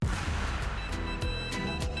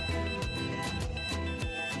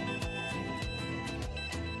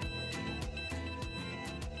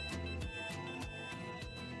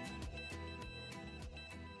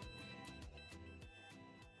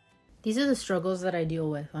These are the struggles that I deal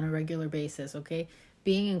with on a regular basis, okay?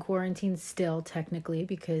 Being in quarantine still, technically,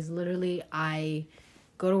 because literally I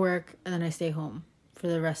go to work and then I stay home for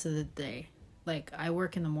the rest of the day. Like, I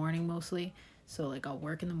work in the morning mostly, so like I'll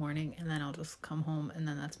work in the morning and then I'll just come home and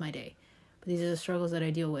then that's my day. But these are the struggles that I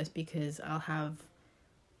deal with because I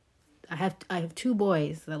have two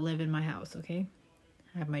boys that live in my house, okay?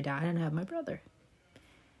 I have my dad and I have my brother.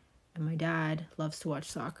 And my dad loves to watch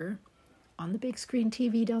soccer on the big screen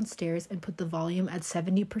TV downstairs and put the volume at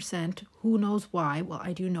 70%. Who knows why? Well,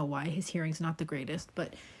 I do know why. His hearing's not the greatest,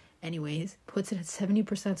 but anyways, puts it at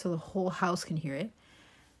 70% so the whole house can hear it.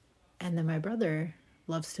 And then my brother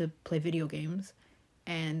loves to play video games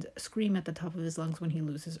and scream at the top of his lungs when he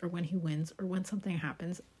loses or when he wins or when something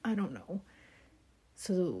happens. I don't know.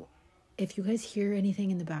 So if you guys hear anything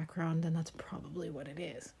in the background, then that's probably what it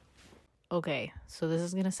is. Okay, so this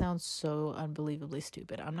is going to sound so unbelievably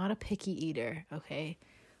stupid. I'm not a picky eater, okay?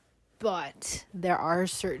 But there are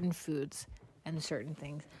certain foods and certain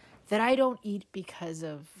things that I don't eat because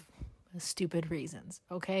of stupid reasons,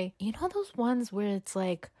 okay? You know those ones where it's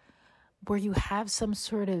like, where you have some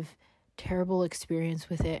sort of terrible experience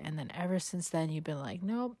with it, and then ever since then you've been like,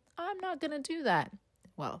 nope, I'm not going to do that.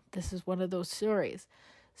 Well, this is one of those stories.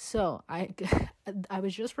 So I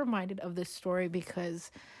was just reminded of this story because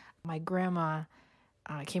my grandma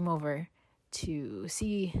came over to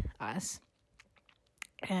see us,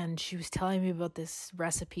 and she was telling me about this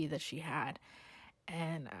recipe that she had.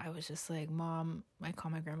 And I was just like, Mom, I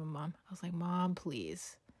call my grandma Mom. I was like, Mom,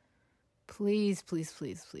 please, please, please,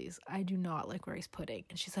 please, please. I do not like rice pudding.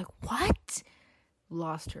 And she's like, what?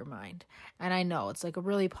 Lost her mind. And I know it's like a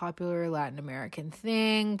really popular Latin American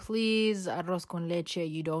thing. Please, arroz con leche.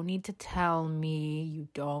 You don't need to tell me. You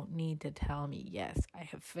don't need to tell me. Yes, I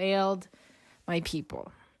have failed my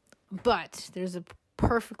people. But there's a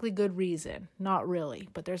perfectly good reason. Not really,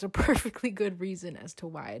 but there's a perfectly good reason as to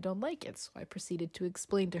why I don't like it. So I proceeded to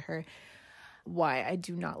explain to her why I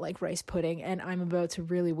do not like rice pudding. And I'm about to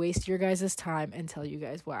really waste your guys' time and tell you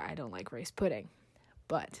guys why I don't like rice pudding.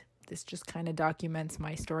 But this just kind of documents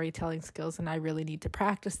my storytelling skills, and I really need to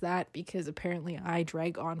practice that because apparently I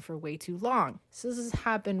drag on for way too long. So this has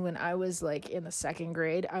happened when I was like in the second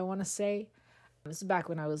grade, I want to say. This is back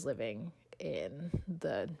when I was living in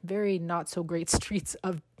the very not so great streets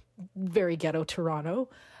of very ghetto Toronto.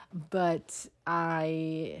 But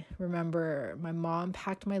I remember my mom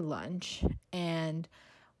packed my lunch, and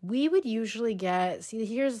we would usually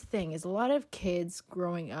here's the thing, is a lot of kids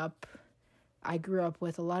growing up, I grew up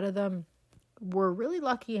with, a lot of them were really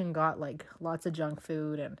lucky and got like lots of junk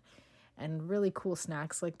food and really cool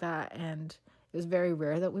snacks like that. And it was very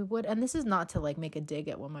rare that we would. And this is not to like make a dig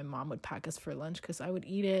at when my mom would pack us for lunch, because I would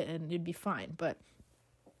eat it and it'd be fine. But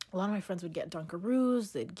a lot of my friends would get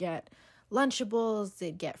Dunkaroos, they'd get Lunchables,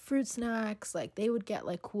 they'd get fruit snacks. Like they would get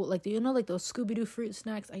like cool, like, like those Scooby-Doo fruit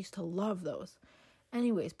snacks? I used to love those.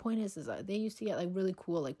 Anyways, point is that they used to get like really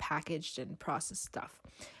cool, like packaged and processed stuff.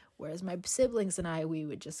 Whereas my siblings and we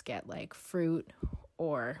would just get like fruit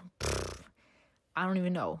or I don't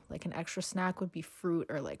even know, like an extra snack would be fruit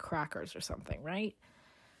or like crackers or something, right?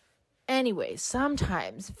 Anyways,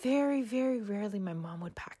 sometimes, very, very rarely, my mom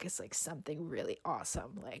would pack us like something really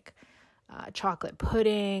awesome, like chocolate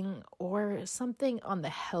pudding or something on the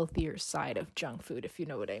healthier side of junk food, if you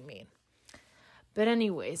know what I mean. But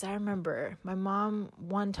anyways, I remember my mom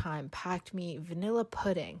one time packed me vanilla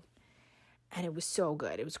pudding. And it was so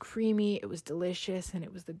good. It was creamy, it was delicious, and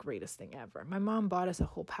it was the greatest thing ever. My mom bought us a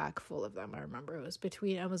whole pack full of them. I remember it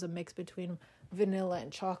was a mix between vanilla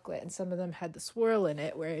and chocolate, and some of them had the swirl in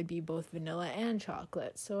it where it'd be both vanilla and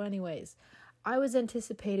chocolate. So anyways, I was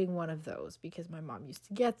anticipating one of those because my mom used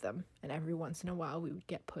to get them, and every once in a while we would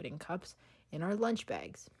get pudding cups in our lunch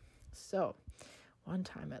bags. So one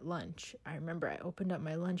time at lunch, I remember I opened up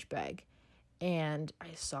my lunch bag and I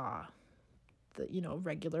saw the,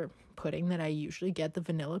 regular pudding that I usually get, the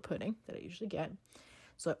vanilla pudding that I usually get.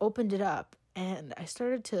 So I opened it up and I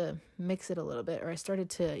started to mix it a little bit, or I started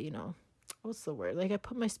to, what's the word? Like I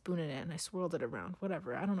put my spoon in it and I swirled it around,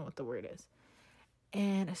 whatever. I don't know what the word is.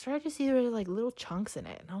 And I started to see there were like little chunks in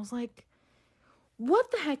it. And I was like, what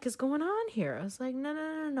the heck is going on here? I was like,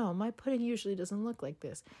 no. My pudding usually doesn't look like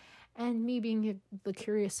this. And me being the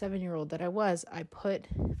curious 7-year-old that I was, I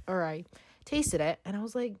tasted it and I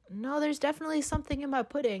was like, no, there's definitely something in my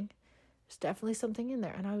pudding. There's definitely something in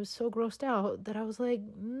there. And I was so grossed out that I was like,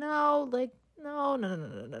 no.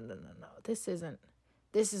 This isn't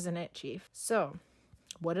it, Chief. So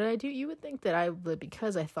what did I do? You would think that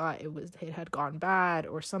because I thought it had gone bad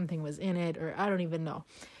or something was in it, or I don't even know.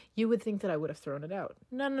 You would think that I would have thrown it out.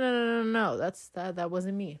 No. That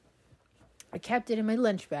wasn't me. I kept it in my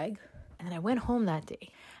lunch bag And then I went home that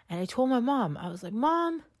day and I told my mom, I was like,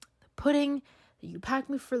 Mom, the pudding that you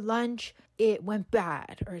packed me for lunch, it went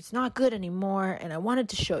bad or it's not good anymore. And I wanted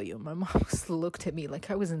to show you. My mom looked at me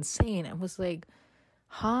like I was insane and was like,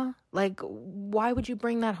 huh? Like, why would you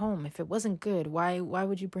bring that home? If it wasn't good, why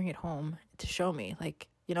would you bring it home to show me? Like,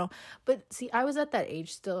 you know, but see, I was at that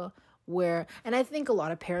age still where, and I think a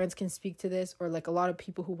lot of parents can speak to this, or like a lot of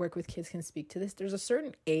people who work with kids can speak to this. There's a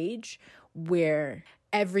certain age where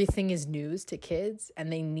everything is news to kids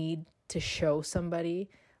and they need to show somebody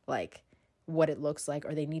like what it looks like,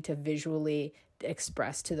 or they need to visually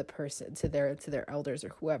express to the person, to their elders or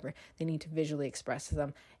whoever, they need to visually express to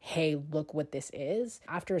them, hey, look what this is.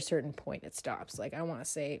 After a certain point, it stops. Like, I want to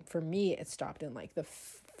say, for me, it stopped in like the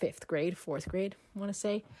fourth grade, I want to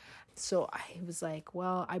say. So I was like,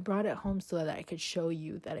 well, I brought it home so that I could show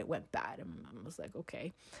you that it went bad. And I was like,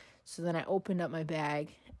 okay. So then I opened up my bag,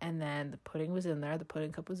 and then the pudding was in there, the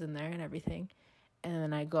pudding cup was in there and everything. And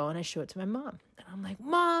then I go and I show it to my mom. And I'm like,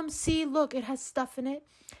 Mom, see, look, it has stuff in it.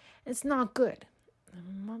 It's not good. And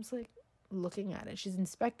my mom's like looking at it. She's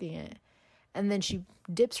inspecting it. And then she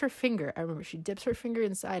dips her finger. I remember she dips her finger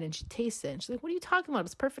inside and she tastes it. And she's like, what are you talking about?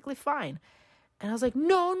 It's perfectly fine. And I was like,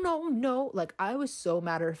 no. Like, I was so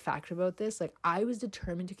matter of fact about this. Like, I was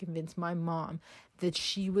determined to convince my mom that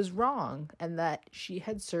she was wrong and that she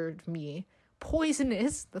had served me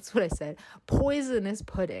poisonous, that's what I said, poisonous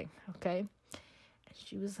pudding, okay?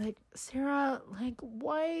 She was like, Sarah, like,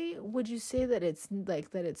 why would you say that it's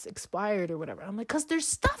like that it's expired or whatever? I'm like, because there's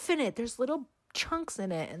stuff in it. There's little chunks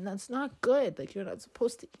in it, and that's not good. Like, you're not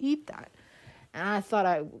supposed to eat that. And I thought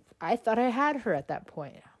I had her at that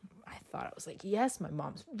point. I thought I was like, yes, my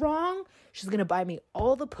mom's wrong. She's gonna buy me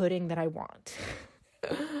all the pudding that I want.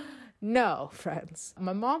 No, friends.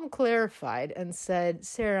 My mom clarified and said,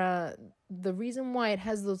 Sarah, the reason why it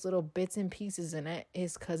has those little bits and pieces in it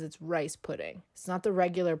is because it's rice pudding. It's not the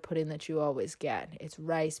regular pudding that you always get. It's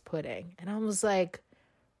rice pudding. And I was like,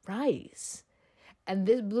 rice? And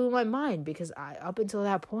this blew my mind because up until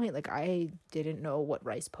that point, like, I didn't know what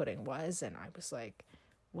rice pudding was. And I was like,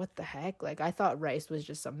 what the heck? Like, I thought rice was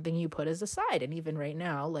just something you put as a side. And even right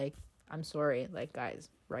now, like, I'm sorry, like, guys,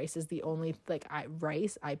 rice is the only, like, I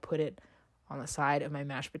put it on the side of my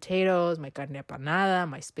mashed potatoes, my carne panada,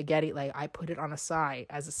 my spaghetti. Like, I put it on as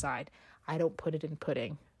a side. I don't put it in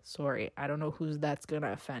pudding. Sorry, I don't know who's that's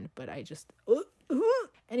gonna offend, but I just,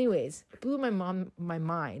 anyways, it blew my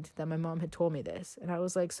mind that my mom had told me this. And I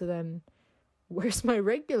was like, so then where's my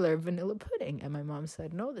regular vanilla pudding? And my mom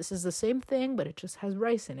said, no, this is the same thing, but it just has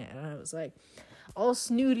rice in it. And I was like, all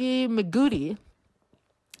snooty McGoody,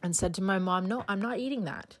 and said to my mom, no, I'm not eating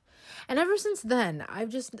that. And ever since then, I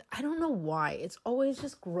don't know why. It's always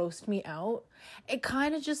just grossed me out. It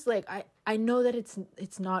kind of just like, I know that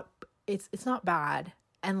it's not bad.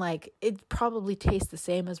 And like, it probably tastes the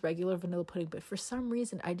same as regular vanilla pudding. But for some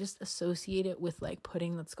reason, I just associate it with like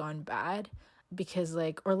pudding that's gone bad. Because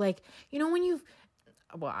like, or like, you know, when you've,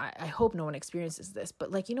 well, I hope no one experiences this,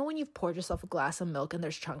 but like, you know, when you've poured yourself a glass of milk and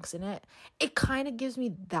there's chunks in it, it kind of gives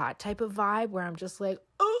me that type of vibe where I'm just like,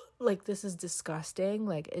 oh, like, this is disgusting.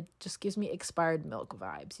 Like, it just gives me expired milk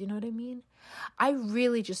vibes. You know what I mean? I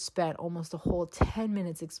really just spent almost a whole 10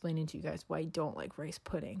 minutes explaining to you guys why I don't like rice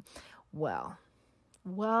pudding. Well.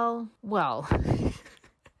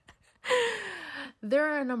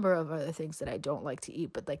 There are a number of other things that I don't like to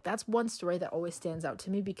eat, but like, that's one story that always stands out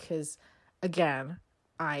to me because, again,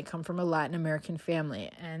 I come from a Latin American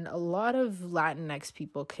family, and a lot of Latinx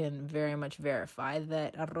people can very much verify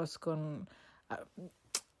that arroz con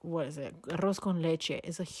leche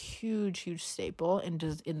is a huge staple in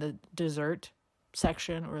the dessert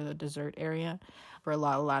section or the dessert area for a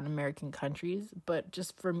lot of Latin American countries. But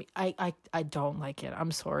just for me, I don't like it.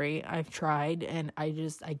 I'm sorry. I've tried, and I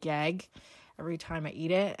gag every time I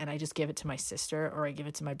eat it, and I just give it to my sister or I give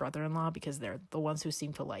it to my brother-in-law because they're the ones who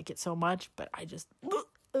seem to like it so much. But I just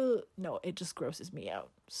no, it just grosses me out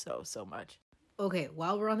so much. Okay,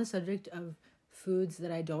 while we're on the subject of foods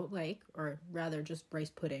that I don't like, or rather just rice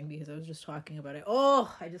pudding, because I was just talking about it.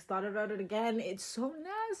 Oh, I just thought about it again. It's so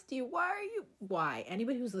nasty. Why?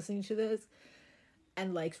 Anybody who's listening to this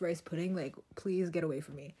and likes rice pudding, like, please get away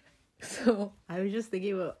from me. So I was just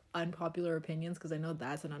thinking about unpopular opinions, because I know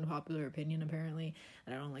that's an unpopular opinion apparently,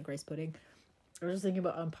 and I don't like rice pudding. I was just thinking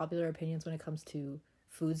about unpopular opinions when it comes to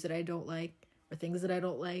foods that I don't like or things that I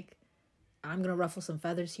don't like. I'm gonna ruffle some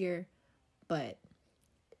feathers here, but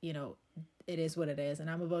you know, it is what it is, and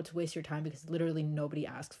I'm about to waste your time because literally nobody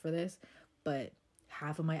asks for this, but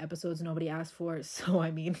half of my episodes nobody asked for, so I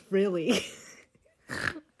mean, really.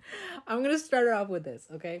 I'm gonna start off with this,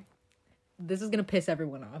 okay? This is gonna piss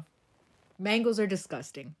everyone off. Mangoes are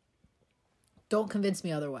disgusting. Don't convince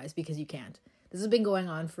me otherwise, because you can't. This has been going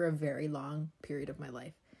on for a very long period of my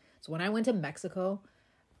life. So when I went to Mexico,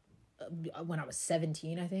 when I was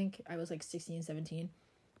 17, I think, I was like 16, 17.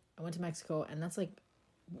 I went to Mexico, and that's like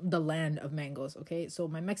the land of mangoes, okay? So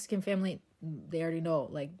my Mexican family, they already know,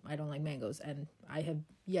 like, I don't like mangoes, and I have,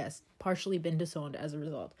 yes, partially been disowned as a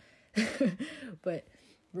result. But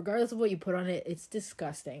regardless of what you put on it, it's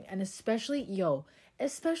disgusting. And especially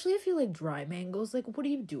if you like dry mangoes, like, what are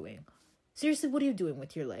you doing? Seriously, what are you doing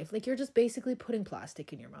with your life? Like, you're just basically putting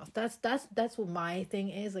plastic in your mouth. That's what my thing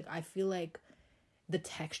is. Like, I feel like the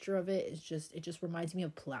texture of it just reminds me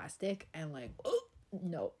of plastic, and like, oh,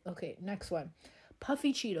 no. Okay, next one.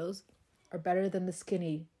 Puffy Cheetos are better than the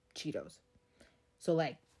skinny Cheetos. So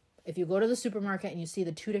like, if you go to the supermarket and you see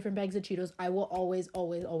the two different bags of Cheetos, I will always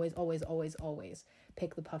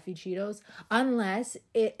pick the puffy Cheetos, unless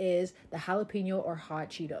it is the jalapeno or hot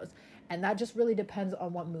Cheetos. And that just really depends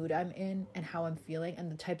on what mood I'm in and how I'm feeling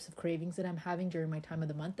and the types of cravings that I'm having during my time of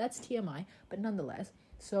the month. That's TMI, but nonetheless.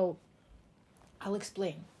 So I'll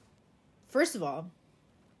explain. First of all,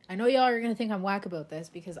 I know y'all are going to think I'm whack about this,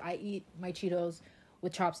 because I eat my Cheetos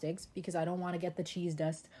with chopsticks, because I don't want to get the cheese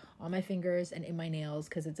dust on my fingers and in my nails,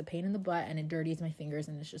 because it's a pain in the butt and it dirties my fingers,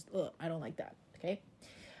 and it's just, I don't like that, okay?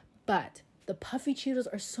 But the puffy Cheetos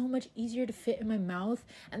are so much easier to fit in my mouth,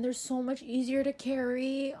 and they're so much easier to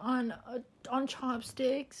carry on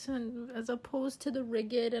chopsticks, and as opposed to the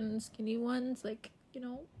rigid and skinny ones, like,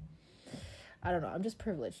 I don't know, I'm just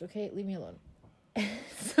privileged, okay? Leave me alone.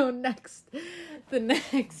 So the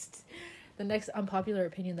next unpopular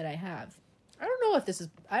opinion that I have, I don't know if this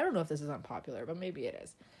is unpopular, but maybe it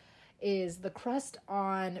is the crust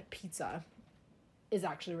on pizza is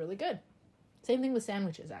actually really good. Same thing with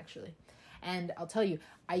sandwiches, actually. And I'll tell you,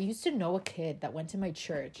 I used to know a kid that went to my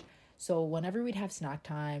church. So whenever we'd have snack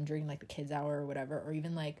time during like the kids' hour or whatever, or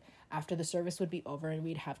even like after the service would be over and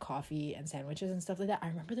we'd have coffee and sandwiches and stuff like that, I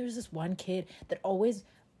remember there was this one kid that always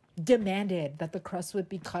demanded that the crust would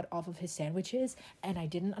be cut off of his sandwiches, and I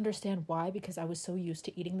didn't understand why, because I was so used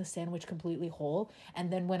to eating the sandwich completely whole.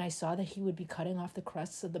 And then when I saw that he would be cutting off the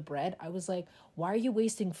crusts of the bread, I was like, why are you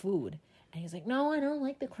wasting food? And he's like, no, I don't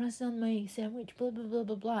like the crust on my sandwich, blah blah blah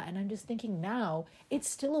blah blah. And I'm just thinking, now it's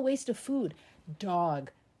still a waste of food.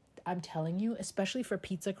 Dog, I'm telling you, especially for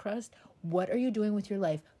pizza crust, what are you doing with your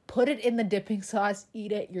life? Put it in the dipping sauce,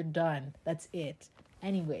 eat it, you're done. That's it.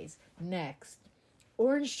 Anyways, next,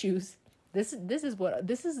 orange juice. This is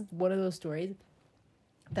one of those stories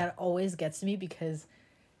that always gets to me, because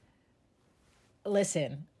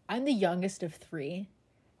listen, I'm the youngest of 3.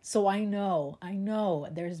 So I know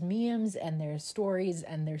there's memes and there's stories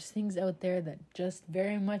and there's things out there that just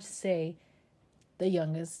very much say the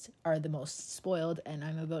youngest are the most spoiled, and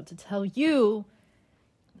I'm about to tell you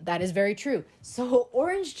that is very true. So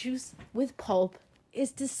orange juice with pulp is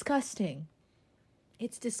disgusting.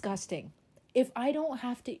 It's disgusting. If I don't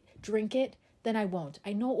have to drink it, then I won't.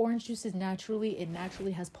 I know orange juice is naturally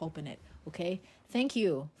has pulp in it, okay? Thank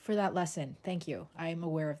you for that lesson. Thank you. I'm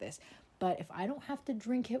aware of this. But if I don't have to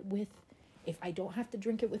drink it with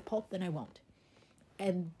pulp, then I won't.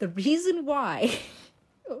 And the reason why,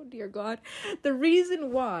 oh dear God, the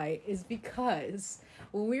reason why is because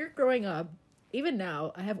when we were growing up, even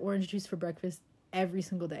now, I have orange juice for breakfast every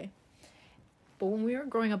single day. But when we were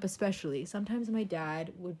growing up especially, sometimes my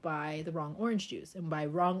dad would buy the wrong orange juice. And by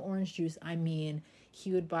wrong orange juice, I mean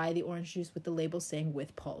he would buy the orange juice with the label saying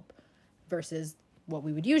with pulp versus what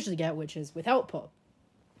we would usually get, which is without pulp.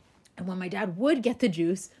 And when my dad would get the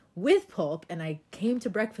juice with pulp, and I came to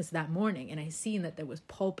breakfast that morning and I seen that there was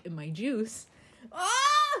pulp in my juice,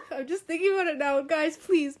 I'm just thinking about it now. Guys,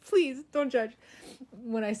 please don't judge.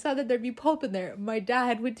 When I saw that there'd be pulp in there, my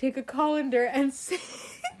dad would take a colander and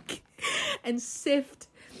sift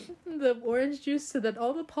the orange juice so that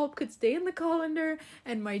all the pulp could stay in the colander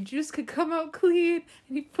and my juice could come out clean,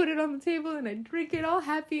 and he'd put it on the table and I'd drink it all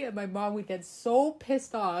happy. And my mom would get so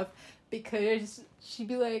pissed off because she'd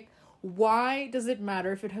be like, why does it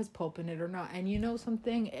matter if it has pulp in it or not? And you know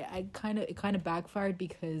something, it kind of backfired,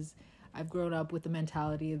 because I've grown up with the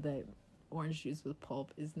mentality that orange juice with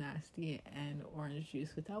pulp is nasty and orange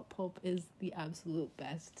juice without pulp is the absolute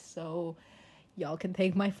best. So y'all can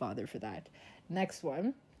thank my father for that. Next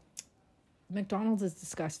one. McDonald's is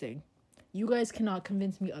disgusting. You guys cannot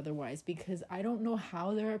convince me otherwise, because I don't know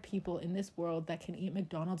how there are people in this world that can eat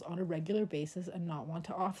McDonald's on a regular basis and not want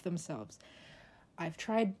to off themselves. I've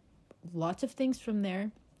tried lots of things from there,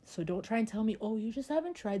 so don't try and tell me, oh, you just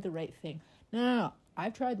haven't tried the right thing. No.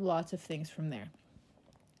 I've tried lots of things from there.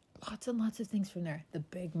 Lots and lots of things from there. The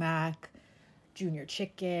Big Mac, Junior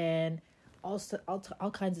Chicken, all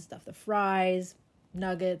kinds of stuff. The fries,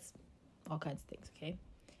 nuggets, all kinds of things, okay?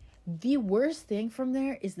 The worst thing from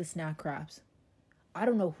there is the snack wraps. I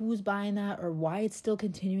don't know who's buying that or why it's still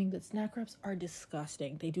continuing, but snack wraps are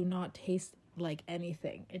disgusting. They do not taste like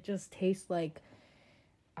anything. It just tastes like,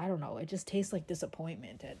 I don't know, it just tastes like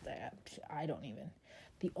disappointment. I don't even.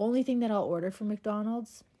 The only thing that I'll order from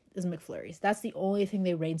McDonald's is McFlurries. That's the only thing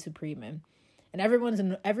they reign supreme in. And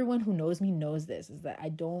everyone who knows me knows this, is that I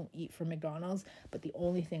don't eat from McDonald's, but the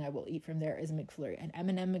only thing I will eat from there is a McFlurry, an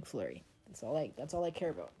M&M McFlurry. That's all I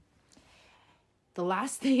care about. The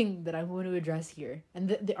last thing that I want to address here, and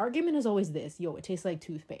the argument is always this, it tastes like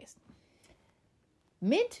toothpaste.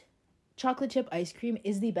 Mint chocolate chip ice cream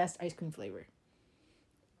is the best ice cream flavor.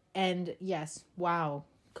 And yes, wow,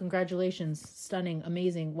 congratulations, stunning,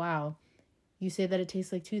 amazing, wow. You say that it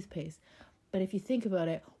tastes like toothpaste. But if you think about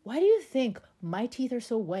it, why do you think my teeth are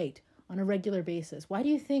so white on a regular basis? Why do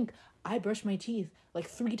you think I brush my teeth like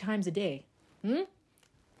 3 times a day?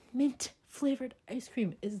 Mint flavored ice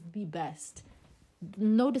cream is the best.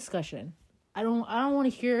 No discussion. I don't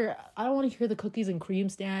want to hear the cookies and cream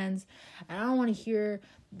stands. I don't want to hear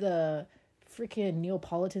the freaking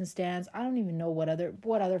Neapolitan stands. I don't even know what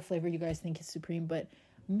other flavor you guys think is supreme, but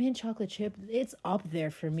mint chocolate chip, it's up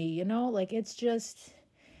there for me, like it's just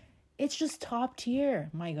top tier,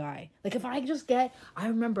 my guy. Like if I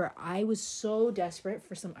remember I was so desperate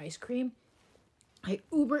for some ice cream. I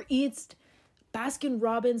Uber Eats Baskin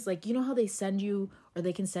Robbins, like, you know how they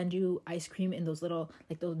can send you ice cream in those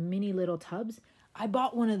mini little tubs? I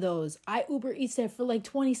bought one of those. I Uber Eats it for like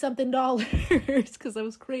 $20 something because I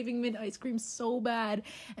was craving mint ice cream so bad,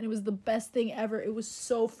 and it was the best thing ever. It was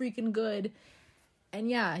so freaking good. And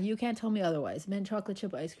yeah, you can't tell me otherwise. Mint chocolate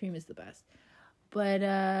chip ice cream is the best. But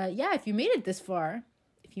yeah, if you made it this far,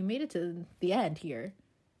 if you made it to the end here,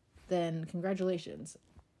 then congratulations.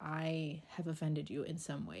 I have offended you in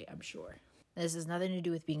some way, I'm sure. This has nothing to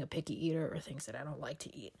do with being a picky eater or things that I don't like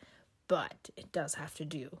to eat, but it does have to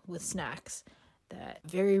do with snacks that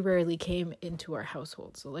very rarely came into our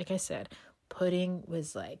household. So like I said, pudding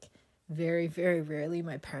was like very, very rarely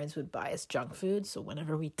my parents would buy us junk food. So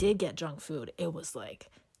whenever we did get junk food, it was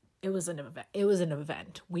an event. It was an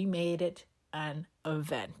event. We made it an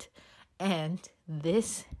event. And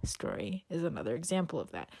this story is another example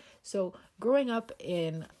of that. So growing up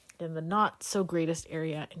in the not so greatest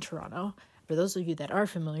area in Toronto, for those of you that are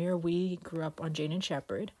familiar, we grew up on Jane and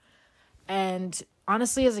Shepherd. And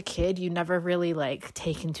honestly, as a kid, you never really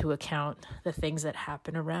take into account the things that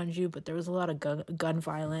happen around you. But there was a lot of gun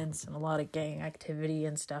violence and a lot of gang activity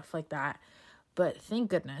and stuff like that. But thank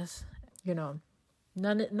goodness,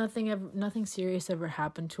 nothing serious ever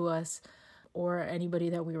happened to us or anybody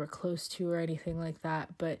that we were close to or anything like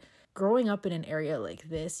that. But growing up in an area like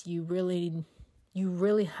this, you really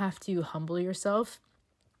have to humble yourself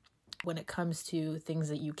when it comes to things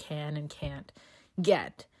that you can and can't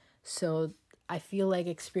get. So I feel like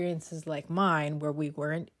experiences like mine, where we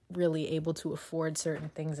weren't really able to afford certain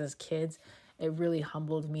things as kids, it really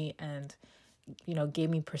humbled me and, gave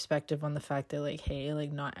me perspective on the fact that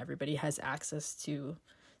not everybody has access to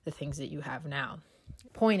the things that you have now.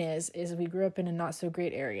 Point is we grew up in a not so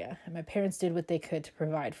great area, and my parents did what they could to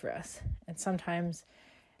provide for us. And sometimes,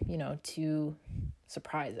 to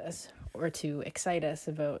surprise us or to excite us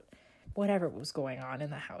about whatever was going on in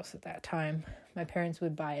the house at that time, my parents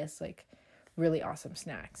would buy us really awesome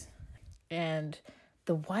snacks. And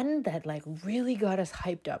the one that really got us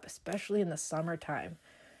hyped up, especially in the summertime,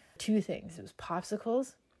 2 things. It was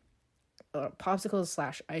popsicles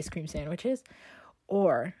 / ice cream sandwiches,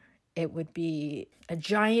 or it would be a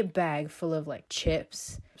giant bag full of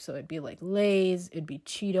chips. So it'd be Lay's, it'd be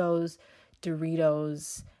Cheetos,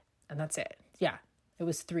 Doritos, and that's it. Yeah, it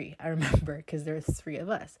was 3. I remember because there was 3 of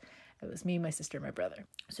us. It was me, my sister, and my brother.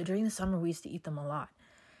 So during the summer, we used to eat them a lot.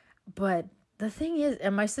 But the thing is,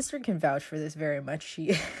 and my sister can vouch for this very much.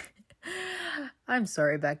 I'm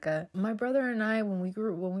sorry, Becca. My brother and I, when we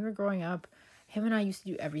were growing up, him and I used to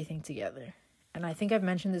do everything together. And I think I've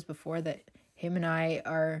mentioned this before, that him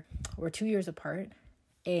and we're 2 years apart.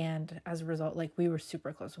 And as a result, we were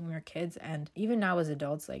super close when we were kids. And even now as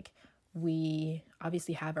adults, we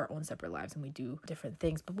obviously have our own separate lives and we do different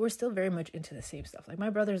things, but we're still very much into the same stuff. My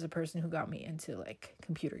brother is a person who got me into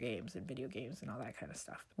computer games and video games and all that kind of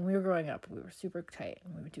stuff. When we were growing up, we were super tight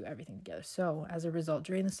and we would do everything together. So as a result,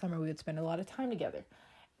 during the summer, we would spend a lot of time together.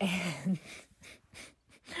 And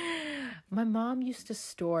my mom used to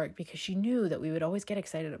store it because she knew that we would always get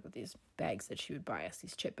excited about these bags that she would buy us,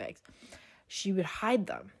 these chip bags. She would hide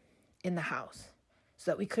them in the house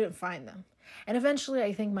so that we couldn't find them. And eventually,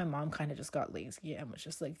 I think my mom kind of just got lazy and was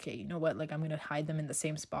just okay, you know what? I'm going to hide them in the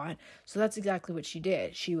same spot. So that's exactly what she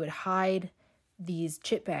did. She would hide these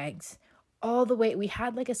chip bags all the way. We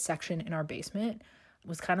had like a section in our basement. It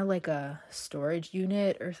was kind of like a storage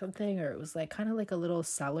unit or something, or it was like kind of like a little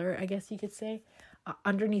cellar, I guess you could say,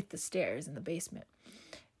 underneath the stairs in the basement.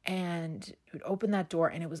 And it would open that door,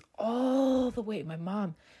 and it was all the way. My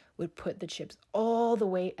mom would put the chips all the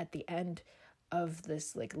way at the end of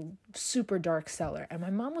this like super dark cellar. And my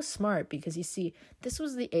mom was smart because, you see, this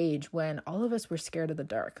was the age when all of us were scared of the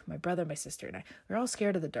dark. My brother, my sister, and I were all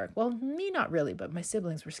scared of the dark. Well, me not really, but my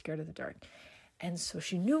siblings were scared of the dark. And so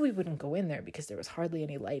she knew we wouldn't go in there because there was hardly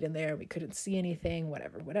any light in there. We couldn't see anything,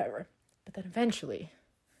 whatever. But then eventually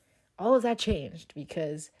all of that changed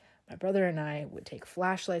because my brother and I would take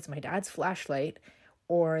flashlights, my dad's flashlight,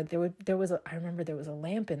 or I remember there was a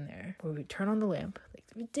lamp in there where we'd turn on the lamp, like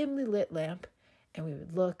a dimly lit lamp, and we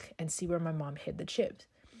would look and see where my mom hid the chips.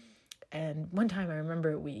 And one time I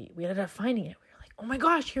remember we ended up finding it. We were like, oh my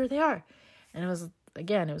gosh, here they are. And it was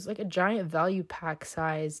like a giant value pack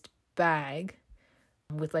sized bag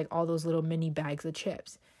with like all those little mini bags of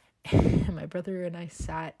chips. And my brother and I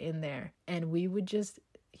sat in there, and we would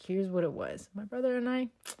here's what it was. My brother and I,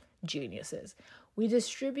 geniuses. We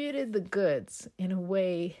distributed the goods in a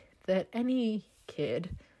way that any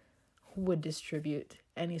kid would distribute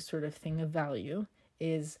any sort of thing of value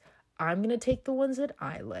is, I'm going to take the ones that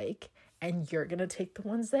I like, and you're going to take the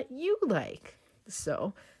ones that you like.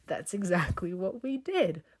 So that's exactly what we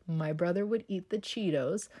did. My brother would eat the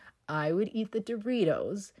Cheetos, I would eat the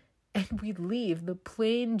Doritos, and we'd leave the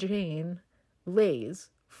plain Jane Lay's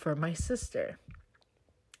for my sister.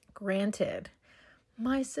 Granted,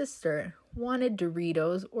 my sister wanted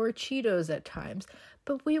Doritos or Cheetos at times,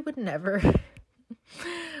 but we would never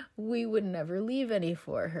leave any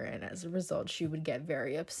for her. And as a result, she would get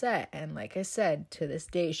very upset. And like I said, to this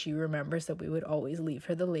day, she remembers that we would always leave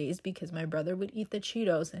her the Lay's because my brother would eat the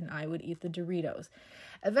Cheetos and I would eat the Doritos.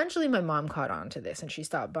 Eventually, my mom caught on to this and she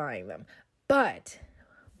stopped buying them. But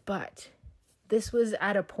this was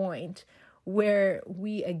at a point where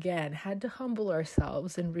we again had to humble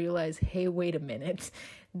ourselves and realize, hey, wait a minute,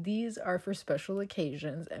 these are for special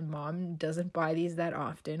occasions and mom doesn't buy these that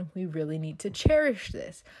often. We really need to cherish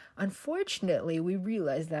this. Unfortunately, we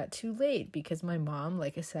realized that too late because my mom,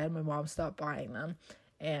 like I said, my mom stopped buying them.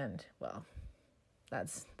 And well,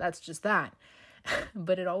 that's just that.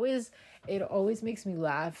 But it always makes me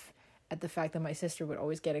laugh at the fact that my sister would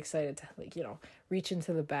always get excited to reach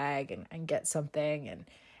into the bag and get something and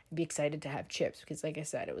be excited to have chips because, like I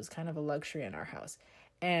said, it was kind of a luxury in our house.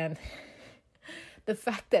 And the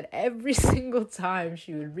fact that every single time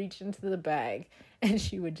she would reach into the bag and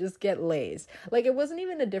she would just get Lay's. Like, it wasn't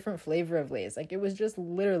even a different flavor of Lay's. Like, it was just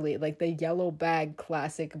literally like the yellow bag,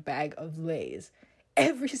 classic bag of Lay's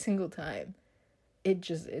every single time.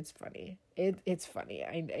 It's funny. It's funny.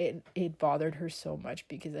 It bothered her so much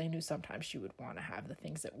because I knew sometimes she would want to have the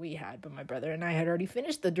things that we had, but my brother and I had already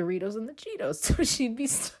finished the Doritos and the Cheetos, so she'd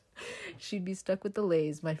be stuck with the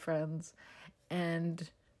Lay's, my friends. And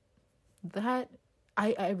that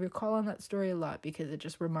I recall on that story a lot because it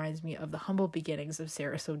just reminds me of the humble beginnings of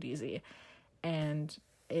Sarah Sodisi, and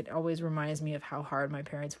it always reminds me of how hard my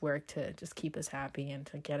parents worked to just keep us happy and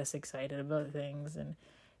to get us excited about things and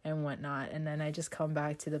whatnot. And then I just come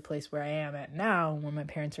back to the place where I am at now, where my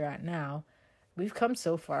parents are at now. We've come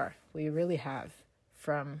so far. We really have.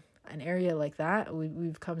 From an area like that,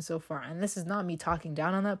 we've come so far. And this is not me talking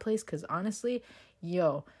down on that place, because honestly,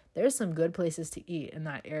 there's some good places to eat in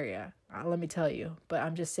that area. Let me tell you. But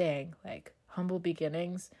I'm just saying, like, humble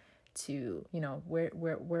beginnings to, where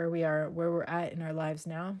we are, where we're at in our lives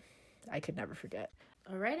now, I could never forget.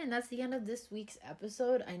 All right, and that's the end of this week's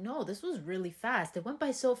episode. I know, this was really fast. It went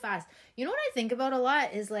by so fast. You know what I think about a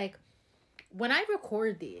lot is, like, when I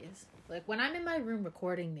record these, like, when I'm in my room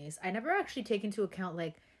recording these, I never actually take into account,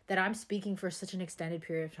 like, that I'm speaking for such an extended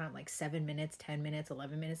period of time, like 7 minutes, 10 minutes,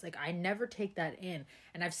 11 minutes. Like, I never take that in.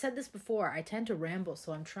 And I've said this before, I tend to ramble,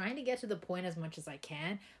 so I'm trying to get to the point as much as I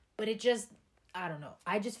can, but it just, I don't know.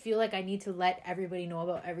 I just feel like I need to let everybody know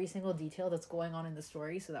about every single detail that's going on in the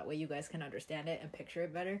story so that way you guys can understand it and picture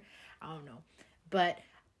it better. I don't know. But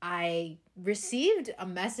I received a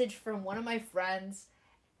message from one of my friends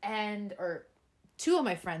or two of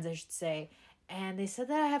my friends, I should say, and they said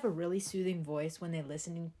that I have a really soothing voice when they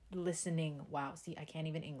listening. Wow, see, I can't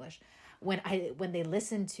even English. When they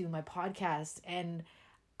listen to my podcast, and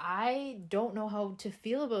I don't know how to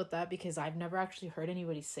feel about that because I've never actually heard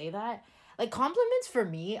anybody say that. Like, compliments for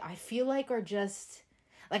me, I feel like are just,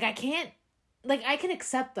 like, I can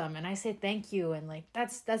accept them and I say thank you and, like,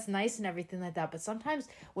 that's nice and everything like that. But sometimes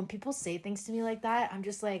when people say things to me like that, I'm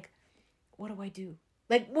just like, what do I do?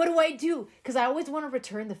 Like, what do I do? Because I always want to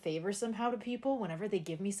return the favor somehow to people whenever they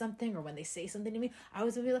give me something or when they say something to me. I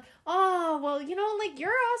always want to be like, oh, well, like,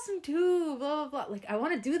 you're awesome too, blah, blah, blah. Like, I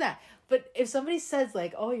want to do that. But if somebody says,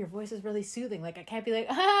 like, oh, your voice is really soothing, like, I can't be like,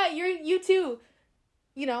 you too.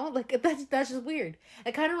 Like, that's just weird.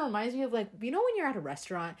 It kind of reminds me of, like, when you're at a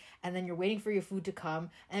restaurant and then you're waiting for your food to come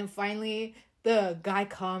and finally the guy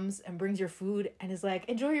comes and brings your food and is like,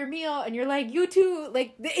 enjoy your meal. And you're like, you too.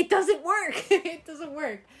 Like, it doesn't work. It doesn't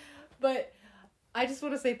work. But I just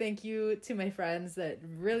want to say thank you to my friends that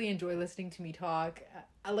really enjoy listening to me talk.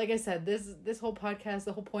 Like I said, this whole podcast,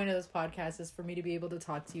 the whole point of this podcast is for me to be able to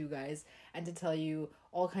talk to you guys and to tell you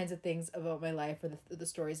all kinds of things about my life or the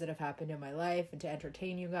stories that have happened in my life and to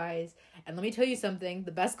entertain you guys. And let me tell you something,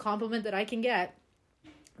 the best compliment I can get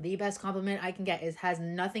has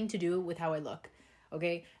nothing to do with how I look.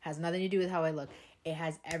 Okay? Has nothing to do with how I look. It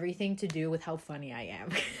has everything to do with how funny I am.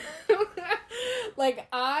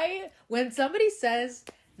 Like, when somebody says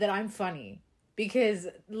that I'm funny, because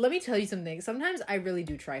let me tell you something, sometimes I really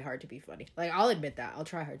do try hard to be funny. Like, I'll admit that. I'll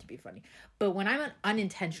try hard to be funny. But when I'm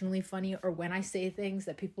unintentionally funny or when I say things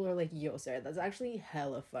that people are like, yo, Sarah, that's actually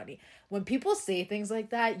hella funny. When people say things like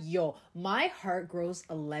that, my heart grows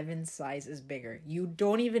 11 sizes bigger. You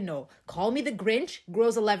don't even know. Call me the Grinch,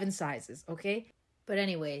 grows 11 sizes, okay? But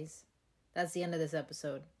anyways, that's the end of this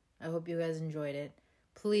episode. I hope you guys enjoyed it.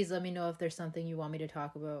 Please let me know if there's something you want me to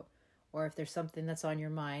talk about or if there's something that's on your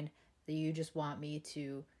mind that you just want me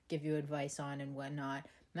to give you advice on and whatnot.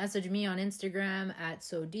 Message me on Instagram at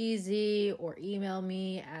SoDeezy or email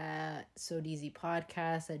me at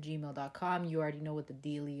sodeezypodcast@gmail.com. You already know what the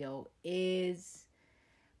dealio is.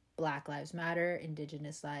 Black lives matter,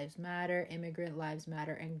 Indigenous lives matter, immigrant lives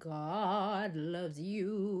matter, and God loves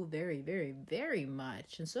you very, very, very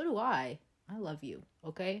much. And so do I. I love you,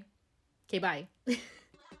 okay? Okay, bye.